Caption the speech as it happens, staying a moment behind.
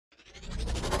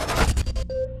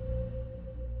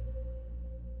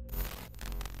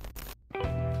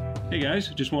Hey guys,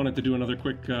 just wanted to do another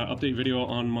quick update video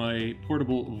on my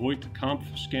portable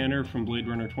Voight-Kampff scanner from Blade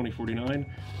Runner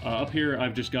 2049. Up here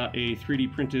I've just got a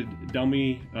 3D printed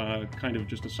dummy, kind of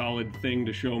just a solid thing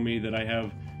to show me that I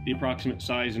have the approximate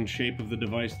size and shape of the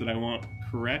device that I want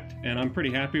correct, and I'm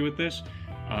pretty happy with this.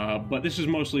 But this is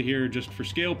mostly here just for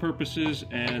scale purposes,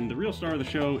 and the real star of the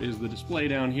show is the display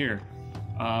down here.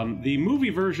 The movie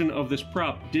version of this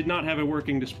prop did not have a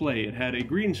working display. It had a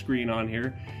green screen on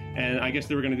here, and I guess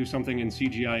they were going to do something in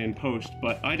CGI in post,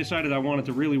 but I decided I wanted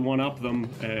to really one-up them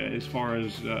as far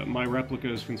as my replica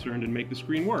is concerned and make the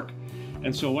screen work.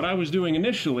 And so what I was doing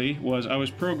initially was I was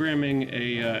programming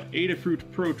a Adafruit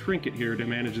Pro trinket here to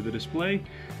manage the display.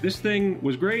 This thing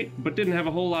was great, but didn't have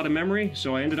a whole lot of memory,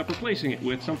 so I ended up replacing it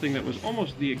with something that was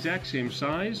almost the exact same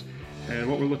size. And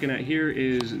what we're looking at here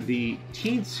is the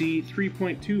Teensy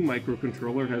 3.2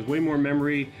 microcontroller. It has way more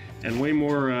memory and way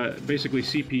more basically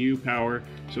CPU power,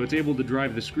 so it's able to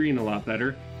drive the screen a lot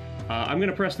better. I'm going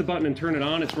to press the button and turn it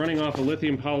on. It's running off a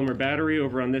lithium polymer battery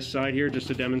over on this side here just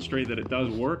to demonstrate that it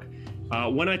does work.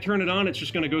 When I turn it on, it's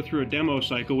just going to go through a demo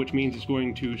cycle, which means it's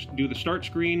going to do the start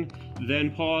screen,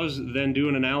 then pause, then do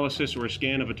an analysis or a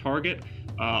scan of a target.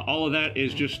 All of that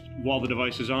is just while the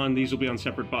device is on. These will be on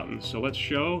separate buttons. So let's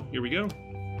show. Here we go.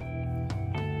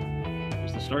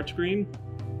 Here's the start screen,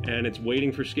 and it's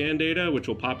waiting for scan data, which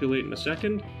will populate in a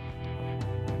second.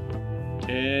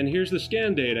 And here's the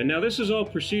scan data. Now this is all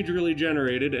procedurally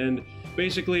generated, and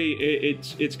basically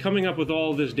it's coming up with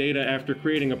all this data after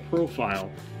creating a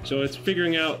profile. So it's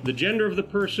figuring out the gender of the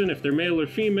person, if they're male or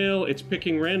female. It's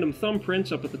picking random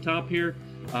thumbprints up at the top here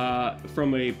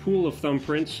from a pool of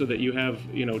thumbprints so that you have,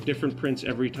 you know, different prints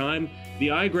every time.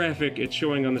 The eye graphic it's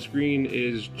showing on the screen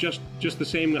is just the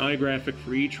same eye graphic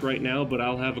for each right now, but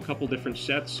I'll have a couple different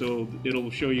sets, so it'll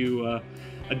show you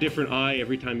a different eye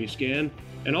every time you scan.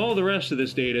 And all the rest of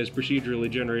this data is procedurally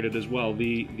generated as well.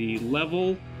 The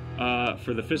level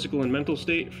for the physical and mental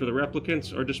state for the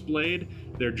replicants are displayed.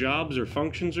 Their jobs or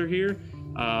functions are here.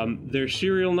 Their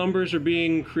serial numbers are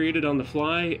being created on the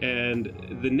fly,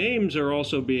 and the names are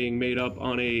also being made up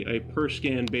on a per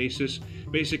scan basis.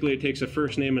 Basically, it takes a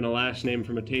first name and a last name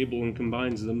from a table and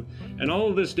combines them. And all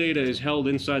of this data is held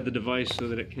inside the device so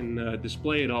that it can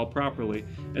display it all properly.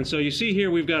 And so you see here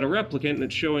we've got a replicant, and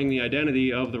it's showing the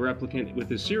identity of the replicant with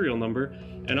his serial number.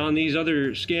 And on these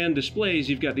other scan displays,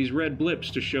 you've got these red blips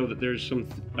to show that there's some,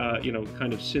 you know,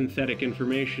 kind of synthetic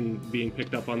information being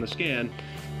picked up on the scan.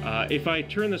 If I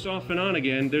turn this off and on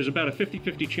again, there's about a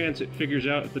 50-50 chance it figures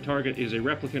out if the target is a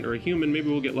replicant or a human. Maybe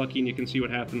we'll get lucky and you can see what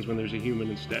happens when there's a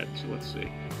human instead. So let's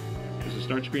see. There's the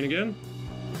start screen again.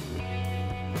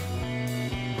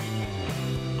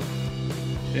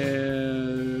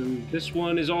 And this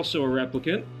one is also a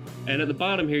replicant. And at the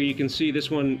bottom here you can see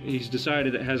this one, he's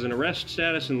decided it has an arrest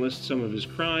status and lists some of his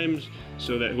crimes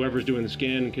so that whoever's doing the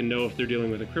scan can know if they're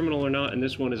dealing with a criminal or not. And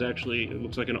this one is actually, it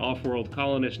looks like an off-world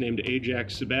colonist named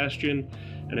Ajax Sebastian,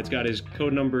 and it's got his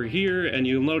code number here. And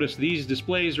you'll notice these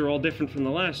displays are all different from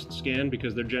the last scan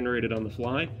because they're generated on the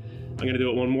fly. I'm going to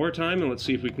do it one more time and let's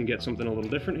see if we can get something a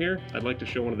little different here. I'd like to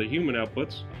show one of the human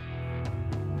outputs.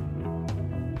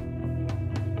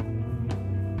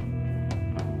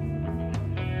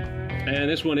 And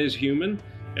this one is human,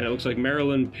 and it looks like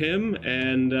Marilyn Pym,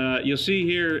 and you'll see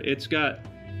here it's got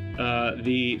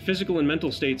the physical and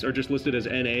mental states are just listed as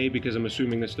NA because I'm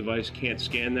assuming this device can't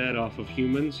scan that off of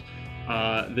humans.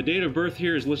 The date of birth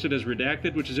here is listed as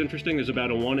redacted, which is interesting. There's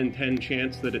about a 1 in 10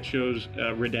 chance that it shows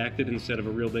redacted instead of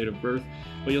a real date of birth.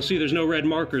 But you'll see there's no red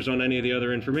markers on any of the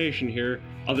other information here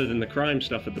other than the crime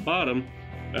stuff at the bottom,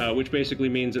 which basically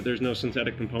means that there's no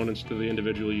synthetic components to the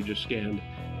individual you just scanned.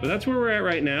 But that's where we're at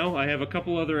right now. I have a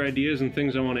couple other ideas and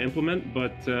things I want to implement,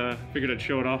 but figured I'd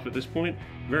show it off at this point.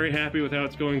 Very happy with how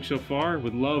it's going so far.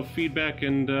 Would love feedback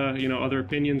and you know, other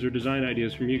opinions or design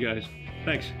ideas from you guys.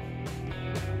 Thanks.